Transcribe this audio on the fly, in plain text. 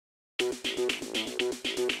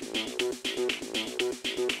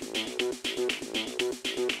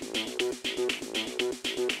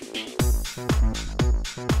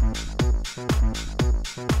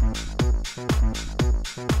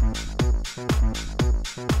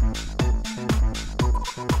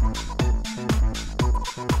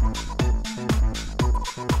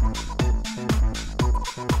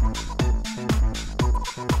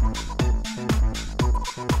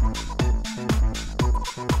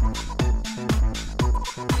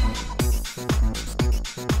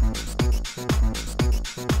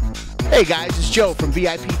Hey guys, it's Joe from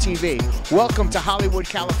VIP TV. Welcome to Hollywood,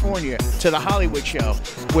 California, to the Hollywood Show,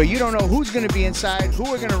 where you don't know who's going to be inside, who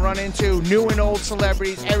we're going to run into, new and old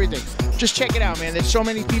celebrities, everything. Just check it out, man. There's so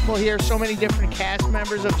many people here, so many different cast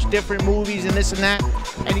members of different movies and this and that,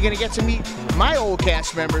 and you're going to get to meet my old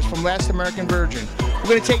cast members from Last American Virgin. We're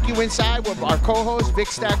going to take you inside with our co-host, Vic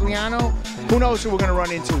Stagliano. Who knows who we're going to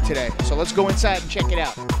run into today? So let's go inside and check it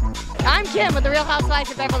out. I'm Kim with The Real Housewives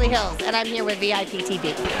of Beverly Hills, and I'm here with VIP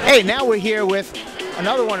TV. Hey, now we're here with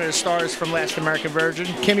another one of the stars from Last American Virgin,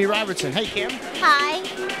 Kimmy Robertson. Hey, Kim. Hi.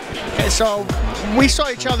 Okay, so we saw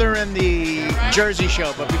each other in the Jersey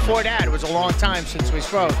show, but before that, it was a long time since we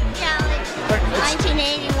spoke. Yeah, like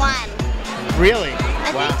 1981. Really?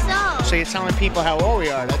 I think so. So you're telling people how old we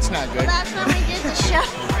are. That's not good. Well, that's when we did the show,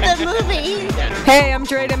 the movie. Hey, I'm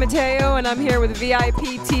Dre Mateo, and I'm here with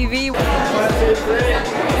VIP TV.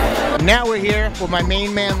 Now we're here with my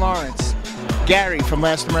main man, Lawrence. Gary from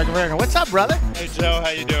Last American Virgin. What's up, brother? Hey, Joe. How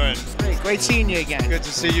you doing? Great seeing you again. Good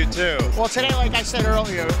to see you, too. Well, today, like I said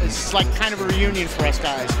earlier, it's like kind of a reunion for us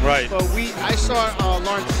guys. Right. But I saw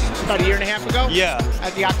Lawrence about a year and a half ago. Yeah.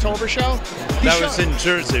 At the October show. That was in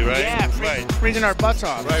Jersey, right? Yeah, freezing our butts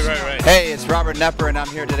off. Right. Hey, it's Robert Nepper, and I'm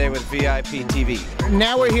here today with VIP TV.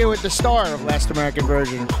 Now we're here with the star of Last American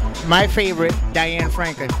Virgin, my favorite, Diane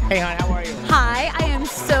Franklin. Hey, hon, how are you? Hi, I am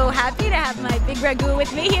so happy to have my big ragu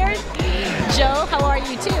with me here. Joe, how are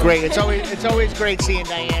you too? Great. It's always great seeing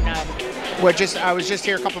Diane. I was just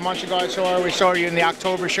here a couple months ago. We saw you in the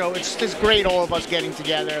October show. It's just great, all of us getting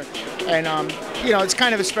together, and you know, it's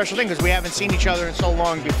kind of a special thing because we haven't seen each other in so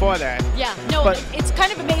long before that. Yeah, no, it's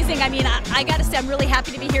kind of amazing. I mean, I got to say, I'm really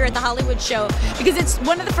happy to be here at the Hollywood show because it's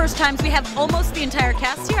one of the first times we have almost the entire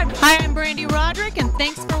cast here. Hi, I'm Brandy Roderick, and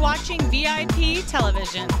thanks for watching VIP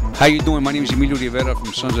Television. How you doing? My name is Emilio Rivera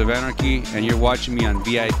from Sons of Anarchy, and you're watching me on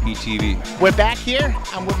VIP TV. We're back here.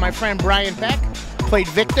 I'm with my friend Brian Peck. Played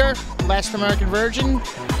Victor, Last American Virgin.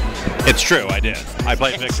 It's true, I did. I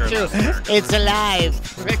played Victor. It's alive.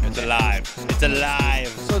 It's alive. It's alive.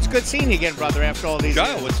 So it's good seeing you again, brother, after all these years.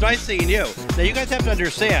 Joe, it's nice seeing you. Now, you guys have to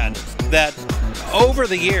understand that over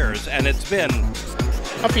the years, and it's been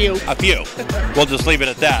a few. We'll just leave it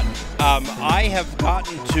at that. I have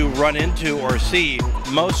gotten to run into or see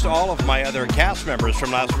most all of my other cast members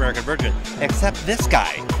from Last American Virgin, except this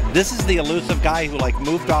guy. This is the elusive guy who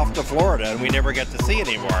moved off to Florida and we never get to see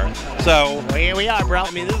anymore. So well, here we are, bro.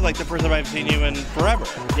 I mean, this is like the first time I've seen you in forever.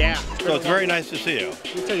 Yeah. So it's very nice to see you.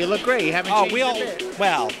 You too. You look great. You haven't changed a bit.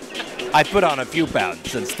 Well, I put on a few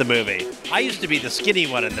pounds since the movie. I used to be the skinny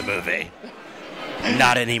one in the movie.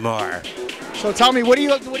 Not anymore. So tell me, what are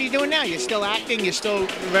you doing now? You're still acting? You're still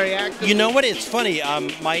very active? You know what? It's funny.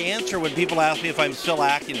 My answer when people ask me if I'm still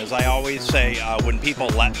acting is I always say when people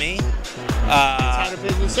let me. That's how the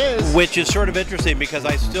business is. Which is sort of interesting because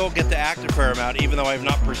I still get to act a fair amount, even though I've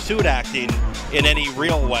not pursued acting in any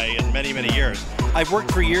real way in many, many years. I've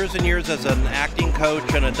worked for years and years as an acting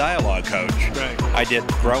coach and a dialogue coach. Right. I did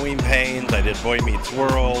Growing Pains, I did Boy Meets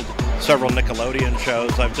World, several Nickelodeon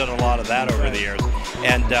shows. I've done a lot of that over the years.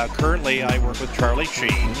 And currently I work with Charlie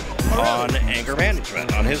Sheen on Anger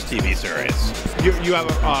Management on his TV series. You have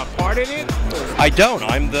a part in it? I don't.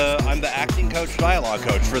 I'm the acting coach, dialogue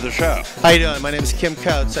coach for the show. How you doing? My name is Kim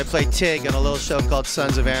Coates. I play Tig on a little show called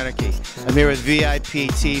Sons of Anarchy. I'm here with VIP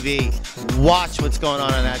TV. Watch what's going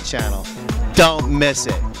on that channel. Don't miss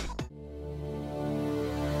it.